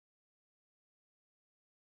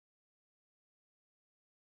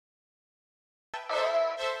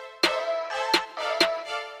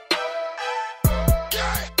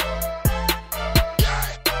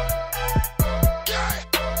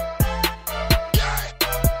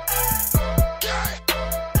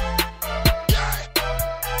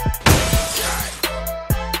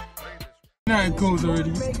how it goes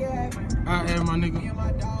already. Out here, my nigga.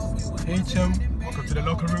 HM. Welcome to the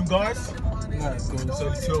locker room, guys. Yeah, it goes. There's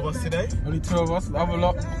only 2 of us today. Only 2 of us. The other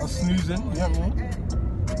lot are snoozing. You know what I mean?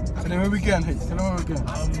 So then where we going, H? Tell them where we going.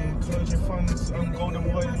 Kojo Funds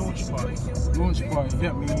goldenboy launch party. Launch party, you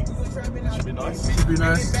get me? Should be nice. Should be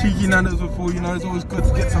nice. Cheeky nanas before, you know, it's always good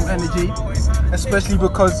to get some energy. Especially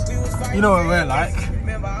because, you know what we're like.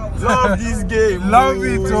 Love this game. Love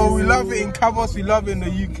it, oh. We love it in Cavos, we love it in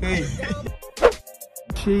the UK.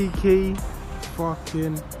 Cheeky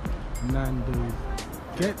fucking Nando's.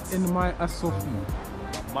 Get in my esophagus.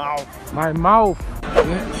 Mouth. My mouth.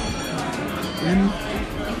 Get in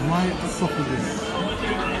my esophagus.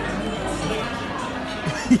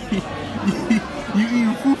 You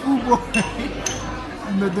eat fufu, boy.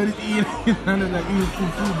 No, don't eat none of that. Eat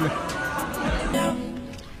fufu, boy.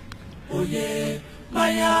 Oh yeah,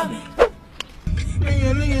 Miami.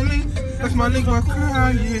 Ling. That's my leg for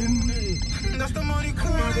crying. That's the money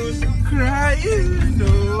crying.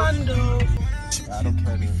 No. I don't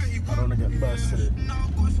care. I don't want to get bursted.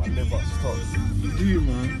 My liver stops. Do you,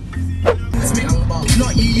 man?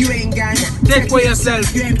 Not you, you ain't gang. Take for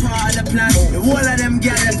yourself. You ain't part of the plan. The whole of them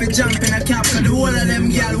gal if you jump in a cap. Cause the whole of them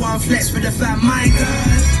gal want flex for the fam. My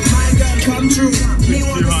girl, come true. Me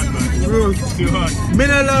want Too hard, man. Rules. Too hard. Me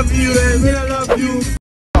I love you, me I love you.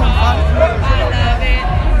 I love it.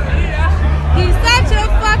 He's such a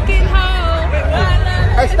fucking hoe. I love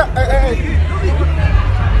it. Hey, stop. Hey.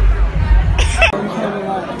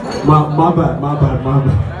 My bad.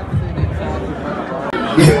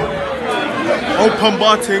 Open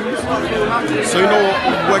bar things. So you know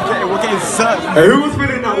what? We're getting served. Hey, who was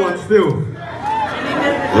winning that one still?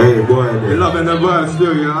 Hey, boy. You're loving the boy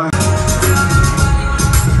still, yeah.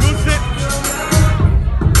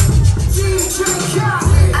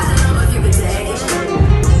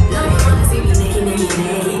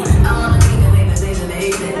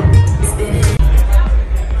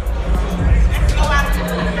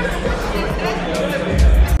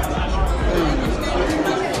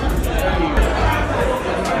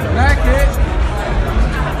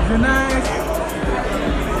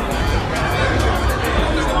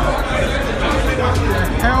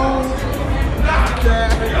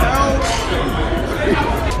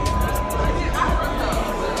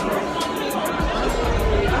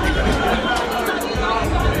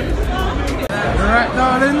 Alright,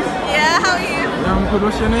 darling. Yeah, how are you? Yeah, I'm good.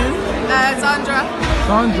 What's your name? Sandra.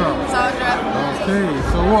 Sandra. Okay,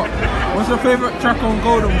 so what's your favourite track on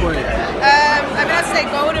goldenboy? I'm gonna say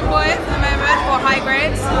goldenboy for the moment, or high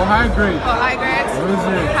grades. Or high grade? Or high grades. What is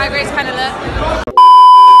it? High grades kind of lit.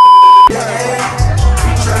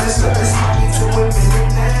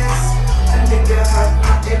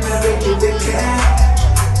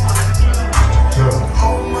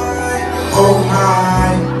 Oh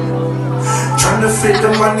my, trying to fit the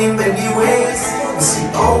money many ways. See,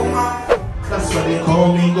 oh my, that's why they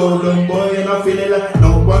call me golden boy, and I feel it like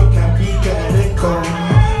no one can peek at it come.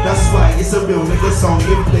 That's why it's a real nigga song.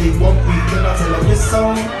 If they want me, then I tell them it's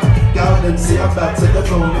song. Y'all them say I'm back to the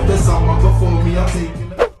bone. If there's someone before me, I'm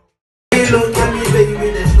taking it. Hey, look at me,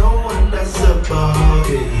 baby, there's no one that's above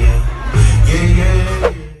it. Yeah.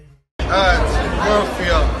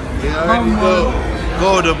 Mafia. Yeah, already know.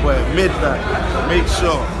 Goldenboy, midnight. Make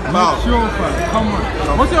sure. Make sure, fam. Come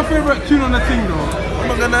on. What's your favourite tune on the thing, though? I'm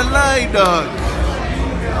not gonna lie, dog.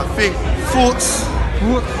 I think Thoughts,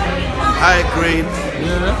 What? High Grade,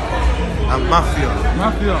 Yeah. and Mafia.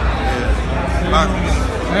 Mafia. Yeah. Bangers.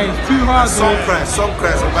 Hey, it's too hard, though. Some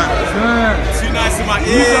cries are bangers. Yeah. Too nice in my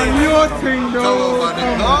You done your thing, though.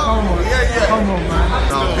 Come on. Yeah. Come on, man.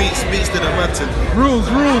 No, beats to the mountain. Rules,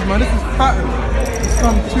 man. This is pattern. It's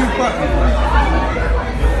some 2 pattern, man.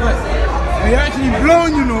 You're actually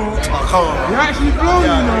blown, you know. Oh, come on. You're actually blown,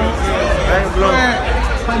 you know. I ain't blown.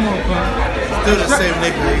 Come on, man. Still the same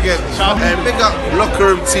nigga, you get me? And big up Locker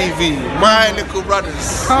Room TV, my little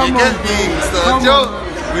brothers. Come you on, get me? bro. So, Come Joe, on.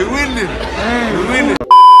 we winning. Hey. We winning.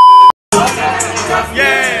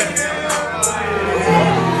 Yeah.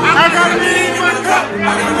 I gotta leave my cup.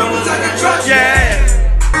 Yeah.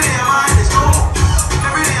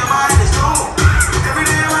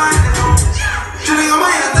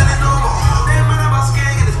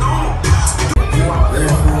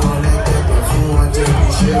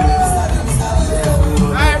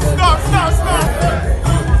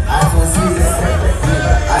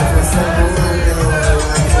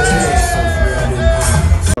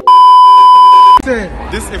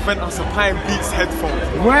 This event I'm supplying Beats headphones.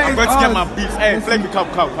 Where I'm is going to get ours? my Beats. Hey, Flemmy, come.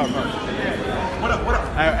 What up?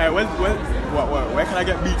 Where's Where can I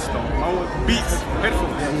get beats though? I want beats,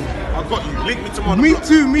 headphones. I got you. Link me tomorrow. Me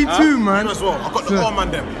too, man. You as well. I got the all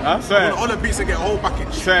man them. I want all the beats and get a whole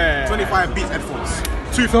package. 25 beats, headphones.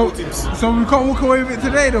 2 full teams. So we can't walk away with it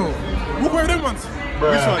today though? Walk away with them ones.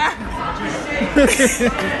 Which one?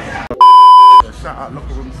 Shout out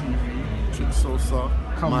Locker Room TV. Trick Sosa.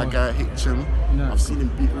 My guy Hitchin. I've seen him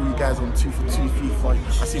beat all you guys on 2 for 2 FIFA.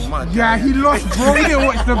 I see my guy. Yeah, he lost, bro. We didn't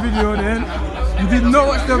watch the video then. You did not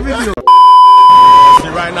watch the video.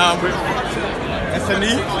 Right now I'm with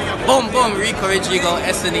SNE. Boom, boom, Rico Rodrigo,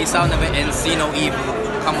 SNE, Sound of it, and See No Evil.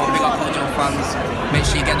 Come on, big up Kojo Funds. Make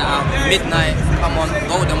sure you get that out. Midnight, come on,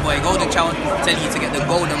 Golden Boy, Golden Child, tell you to get the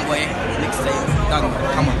Golden Boy mixtape. Done,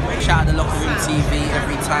 come on. Shout out the Locker Room TV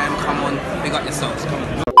every time, come on, big up yourselves, come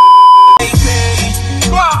on.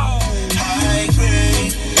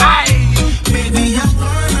 Baby, I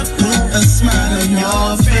wanna put a smile on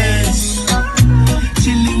your face.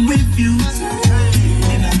 Chilling with you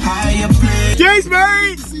in a higher place. Excuse me!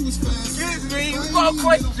 Excuse me, we've got a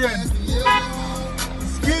question.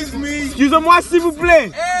 Excuse me. Excusez-moi s'il vous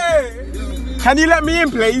plaît. Hey! Can you let me in,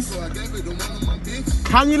 please?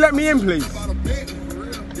 Can you let me in, please?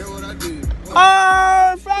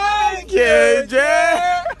 Oh, thank you,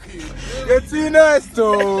 Jay. You're too nice,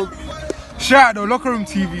 dog. Shout out to Locker Room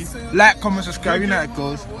TV. Like, comment, subscribe. You know how it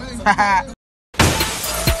goes.